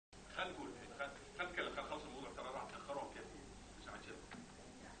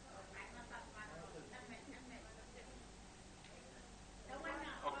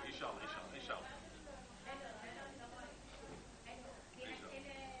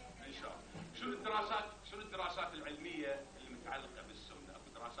الدراسات العلميه اللي متعلقه بالسمنه، اكو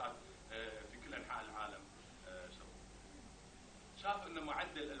دراسات في كل انحاء العالم سووا، شاف ان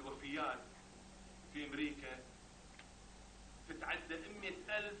معدل الوفيات في امريكا تتعدى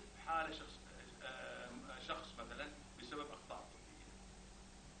 100,000 حاله شخص مثلا بسبب اخطاء طبيه.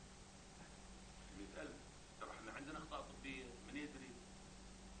 100,000. ترى احنا عندنا اخطاء طبيه من يدري؟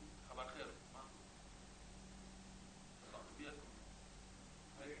 خبر خير ماكو اخطاء طبيه.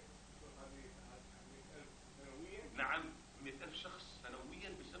 نعم 100,000 شخص سنويا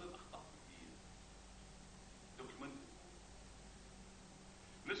بسبب اخطاء طبيه دوكيومنتري.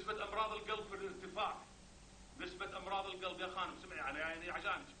 نسبة امراض القلب في الارتفاع. نسبة امراض القلب يا خانم سمعي يعني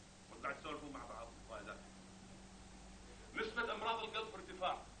عشانك وقاعد تسولفوا مع بعض فائدات. نسبة امراض القلب في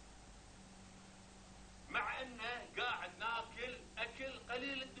ارتفاع، مع انه قاعد ناكل اكل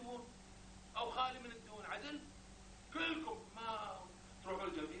قليل الدهون او خالي من الدهون. عدل كلكم ما تروحوا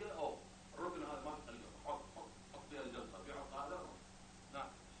الجمعيه او الركن هذا ما تخليه حط فيها الجلطه في عرق هذا. نعم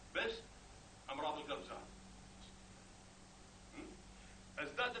بس امراض القلب زادت.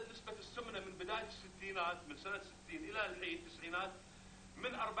 ازدادت نسبة السمنة من بداية الستينات، من سنة 60 الى الحين التسعينات،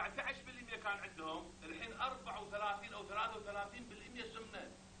 من 14% كان عندهم الحين 34 او 33%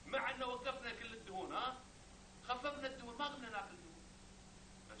 سمنة، مع انه وقفنا كل الدهون. خففنا الدهون ما قمنا ناكل دهون،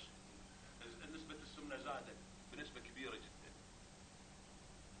 بس نسبة السمنة زادت بنسبة كبيرة جدا.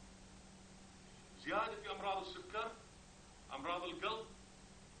 زيادة في امراض السكر، امراض القلب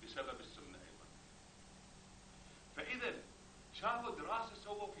بسبب السمنة ايضا. فاذا شافوا دراسة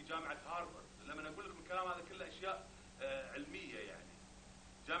سووا في جامعة هارفارد، لما اقول لكم الكلام هذا كله اشياء علمية يعني.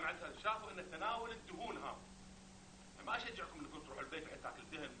 جامعة هارفارد شافوا ان تناول الدهون ما اشجعكم انكم تروحوا البيت حتى تاكل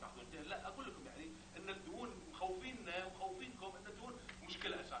دهن تاخذون دهن، لا اقول لكم يعني ان الدهون مخوفيننا ومخوفينكم ان الدهون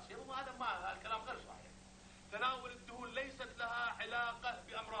مشكلة اساسية، وهذا ما الكلام غير صحيح. تناول الدهون ليست لها علاقة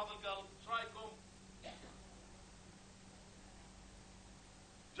بامراض القلب. ايش رايكم؟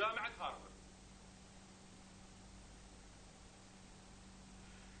 جامعة هارفارد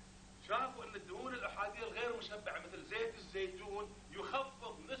شافوا ان الدهون الاحادية الغير مشبعة مثل زيت الزيتون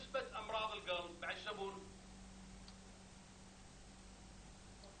يخفض نسبة امراض القلب مع الشبون.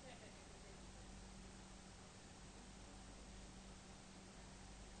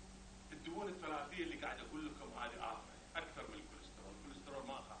 الدهون الثلاثية اللي قاعد اقول لكم هذه آفة اكثر من الكوليسترول. الكوليسترول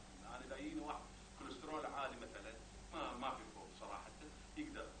ما اخاف منه، انا دايين واحد كوليسترول عالي مثلا ما في خوف صراحة،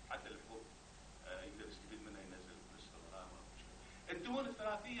 يقدر حتى الحبوب يقدر يستفيد منها ينزل الكوليسترول، ما في مشكلة. الدهون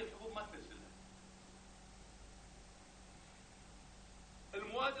الثلاثية الحبوب ما تنزلها.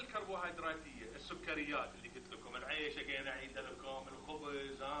 المواد الكربوهيدراتية، السكريات اللي قلت لكم، العيش اجينا اعيد لكم،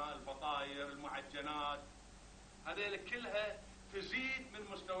 الخبز، الفطاير، المعجنات، هذيل كلها تزيد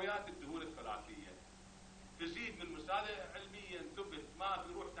من مستويات الدهون الثلاثية. تزيد من هذا علميا ثبت، ما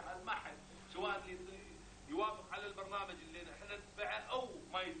بيروح تحت ما حد سواء اللي يوافق على البرنامج اللي احنا نتبعه او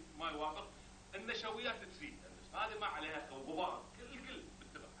ما يوافق، النشويات تزيد. هذه ما عليها غبار، الكل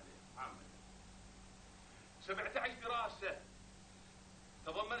متفق عليها عامة. 17 دراسة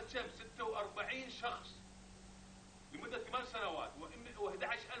تضمنت كم؟ 46 شخص لمدة 8 سنوات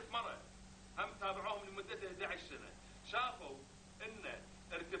و11,000 مرة، هم تابعوهم لمدة 11 سنة. شافوا ان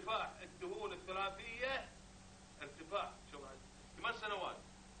ارتفاع الدهون الثلاثية، ارتفاع شوف 8 سنوات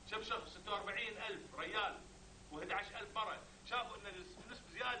كم شخص؟ 46,000 ريال و11,000 مرة. شافوا ان نسبة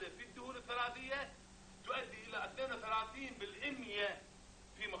زيادة في الدهون الثلاثية تؤدي الى 32%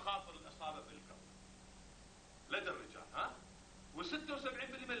 في مخاطر الاصابة بالقلب لدى الرجال،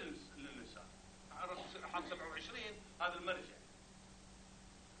 و76% للنساء. حط 27 هذا المرجع،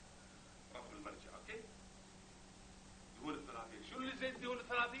 رقم المرجع. اوكي. الدهون الثلاثية شنو اللي زين الدهون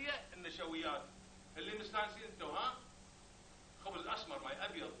الثلاثية؟ النشويات اللي مستانسين انتم. خبز اسمر ماي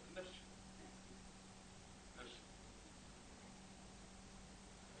ابيض نفس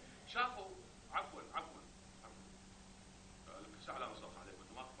شافوا. عفوا لك ساعة لا مصرف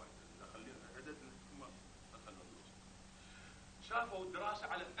عليكم ما فايدة اذا خلينا عدد ما خلونا. شافوا دراسة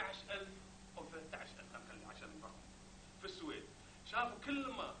على 12,000 او 13,000 خلينا عشان الرقم في السويد. شافوا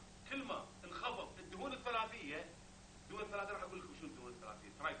كل ما انخفض الدهون الثلاثية. الدهون الثلاثية راح اقول لكم شو الدهون الثلاثية.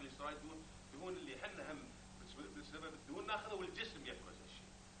 ترايجليسرايد دهون اللي احنا هم بسبب الدهون ناخذها والجسم يفرز هالشيء.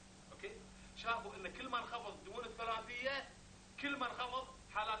 اوكي. شافوا ان كل ما انخفض الدهون الثلاثية كل ما انخفض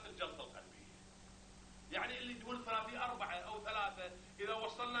حالات الجلطة القلبية. يعني اللي دهون ثلاثية 4 أو 3 اذا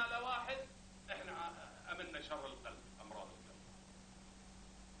وصلنا ل1 احنا امنا شر القلب.